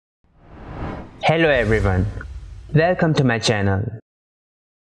Hello everyone, welcome to my channel.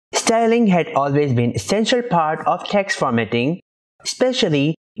 Styling had always been an essential part of text formatting,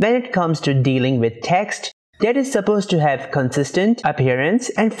 especially when it comes to dealing with text that is supposed to have consistent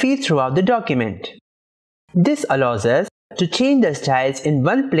appearance and feel throughout the document. This allows us to change the styles in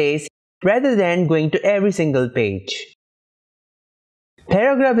one place rather than going to every single page.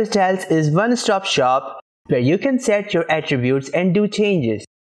 Paragraph styles is one-stop shop where you can set your attributes and do changes.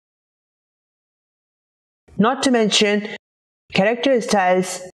 Not to mention character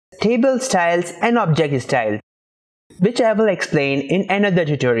styles, table styles and object styles, which I will explain in another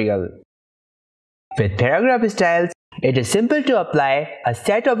tutorial. With paragraph styles, it is simple to apply a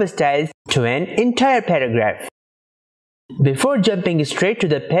set of styles to an entire paragraph. Before jumping straight to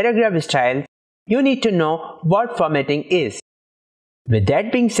the paragraph style, you need to know what formatting is. With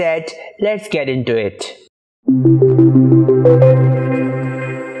that being said, let's get into it.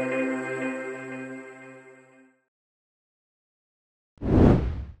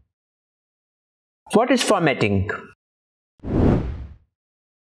 What is formatting?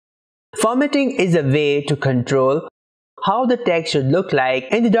 Formatting is a way to control how the text should look like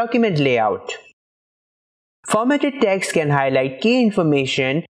in the document layout. Formatted text can highlight key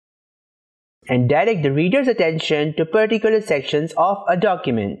information and direct the reader's attention to particular sections of a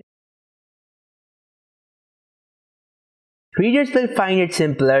document. Readers will find it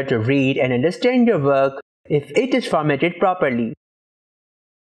simpler to read and understand your work if it is formatted properly.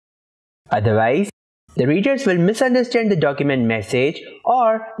 Otherwise, the readers will misunderstand the document message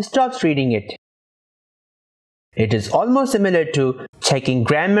or stops reading it. It is almost similar to checking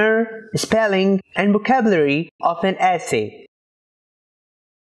grammar, spelling, and vocabulary of an essay.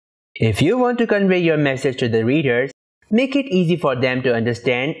 If you want to convey your message to the readers, make it easy for them to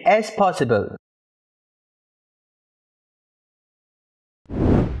understand as possible.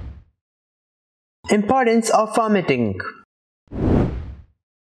 Importance of formatting.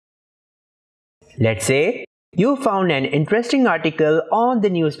 Let's say you found an interesting article on the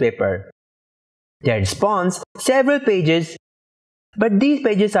newspaper that spans several pages, but these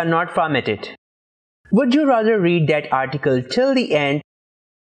pages are not formatted. Would you rather read that article till the end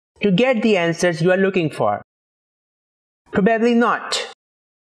to get the answers you are looking for? Probably not.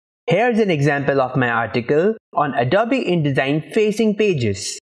 Here's an example of my article on Adobe InDesign facing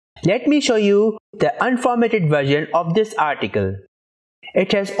pages. Let me show you the unformatted version of this article.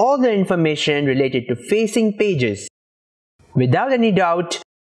 It has all the information related to facing pages. Without any doubt,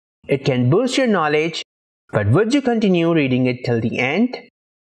 it can boost your knowledge, but would you continue reading it till the end?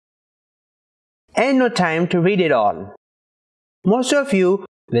 And no time to read it all. Most of you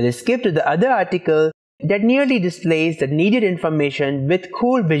will skip to the other article that nearly displays the needed information with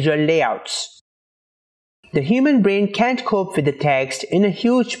cool visual layouts. The human brain can't cope with the text in a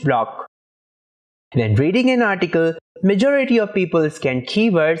huge block. When reading an article, majority of people scan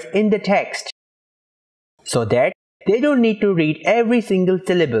keywords in the text so that they don't need to read every single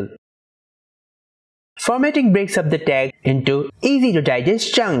syllable. Formatting breaks up the text into easy to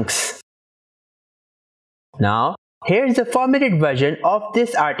digest chunks. Now, here's the formatted version of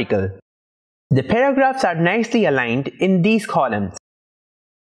this article. The paragraphs are nicely aligned in these columns.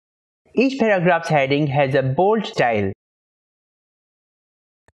 Each paragraph's heading has a bold style.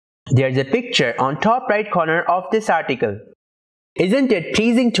 There's a picture on top right corner of this article. Isn't it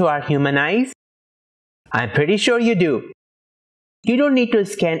pleasing to our human eyes? I'm pretty sure you do. You don't need to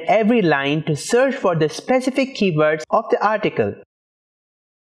scan every line to search for the specific keywords of the article,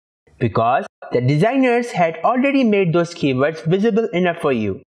 because the designers had already made those keywords visible enough for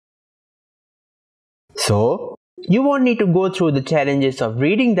you. So, you won't need to go through the challenges of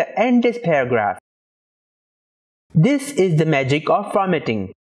reading the endless paragraph. This is the magic of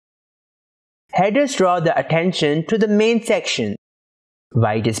formatting. Headers draw the attention to the main section.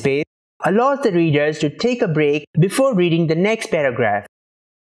 White space allows the readers to take a break before reading the next paragraph.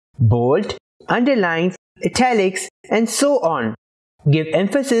 Bold, underlines, italics, and so on give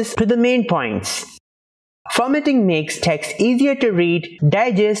emphasis to the main points. Formatting makes text easier to read,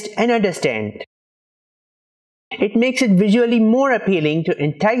 digest, and understand. It makes it visually more appealing to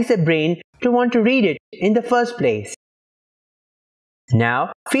entice the brain to want to read it in the first place.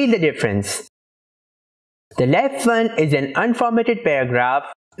 Now, feel the difference. The left one is an unformatted paragraph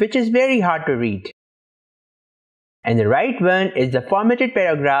which is very hard to read. And the right one is the formatted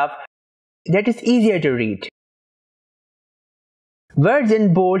paragraph that is easier to read. Words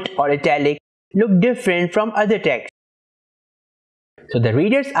in bold or italic look different from other text, so the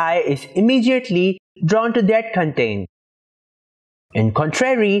reader's eye is immediately drawn to that content. In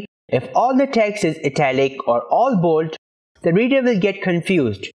contrary, if all the text is italic or all bold, the reader will get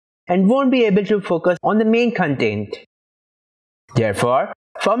confused and won't be able to focus on the main content. Therefore,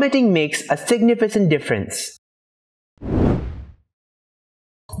 formatting makes a significant difference.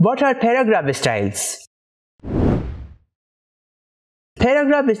 What are paragraph styles?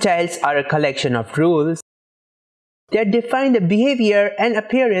 Paragraph styles are a collection of rules that define the behavior and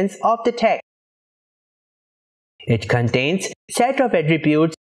appearance of the text. It contains a set of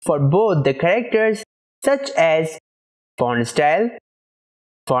attributes for both the characters such as font style,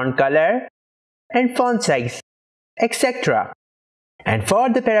 font color, and font size, etc. and for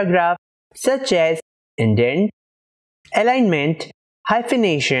the paragraph such as indent, alignment,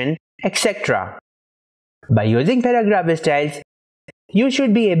 hyphenation, etc. By using paragraph styles, you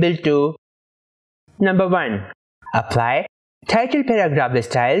should be able to: Number 1. Apply title paragraph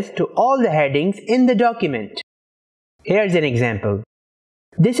styles to all the headings in the document. Here's an example.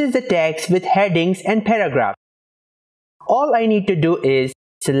 This is the text with headings and paragraph. All I need to do is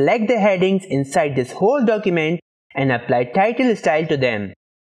select the headings inside this whole document and apply title style to them.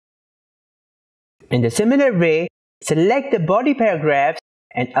 In the similar way, select the body paragraphs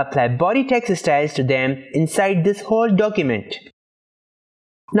and apply body text styles to them inside this whole document.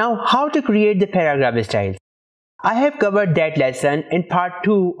 Now, how to create the paragraph styles? I have covered that lesson in part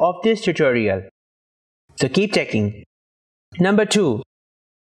 2 of this tutorial. So keep checking. Number 2.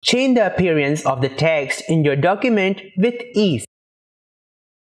 Change the appearance of the text in your document with ease.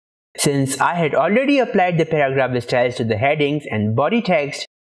 Since I had already applied the paragraph styles to the headings and body text,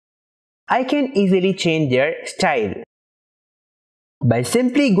 I can easily change their style by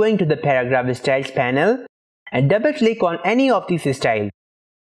simply going to the paragraph styles panel and double-click on any of these styles.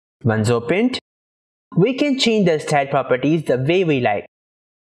 Once opened, we can change the style properties the way we like.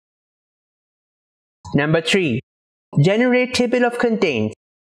 Number 3. Generate table of contents.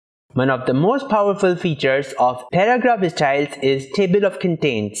 One of the most powerful features of paragraph styles is table of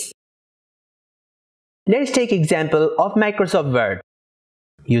contents. Let's take example of Microsoft Word.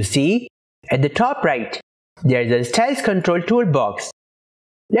 You see, at the top right, there is a Styles Control toolbox.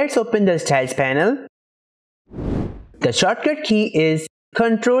 Let's open the Styles panel. The shortcut key is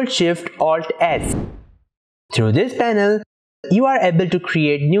Ctrl-Shift-Alt-S. Through this panel, you are able to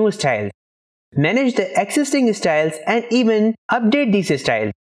create new styles, manage the existing styles, and even update these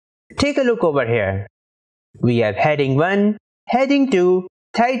styles. Take a look over here. We have heading 1, heading 2,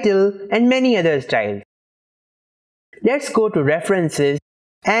 title, and many other styles. Let's go to References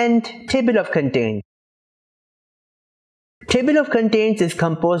and Table of Contents. Table of Contents is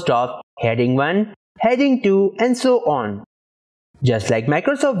composed of heading 1, heading 2, and so on. Just like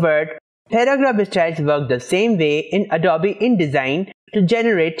Microsoft Word, paragraph styles work the same way in Adobe InDesign to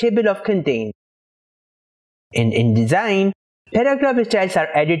generate table of contents. In InDesign, paragraph styles are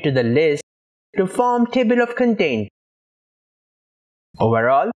added to the list to form table of contents.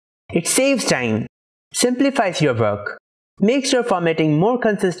 Overall, it saves time, simplifies your work, makes your formatting more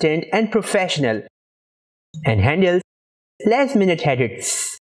consistent and professional, and handles last-minute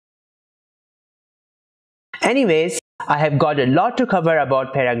edits. Anyways, I have got a lot to cover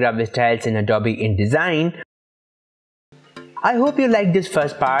about paragraph styles in Adobe InDesign. I hope you liked this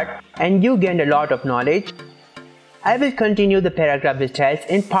first part and you gained a lot of knowledge. I will continue the paragraph styles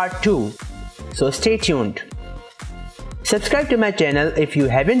in part 2, so stay tuned. Subscribe to my channel if you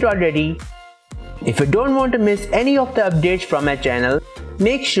haven't already. If you don't want to miss any of the updates from my channel,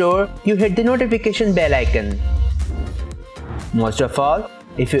 make sure you hit the notification bell icon. Most of all,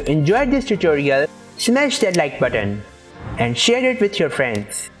 if you enjoyed this tutorial, smash that like button and share it with your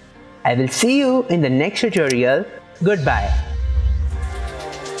friends. I will see you in the next tutorial. Goodbye.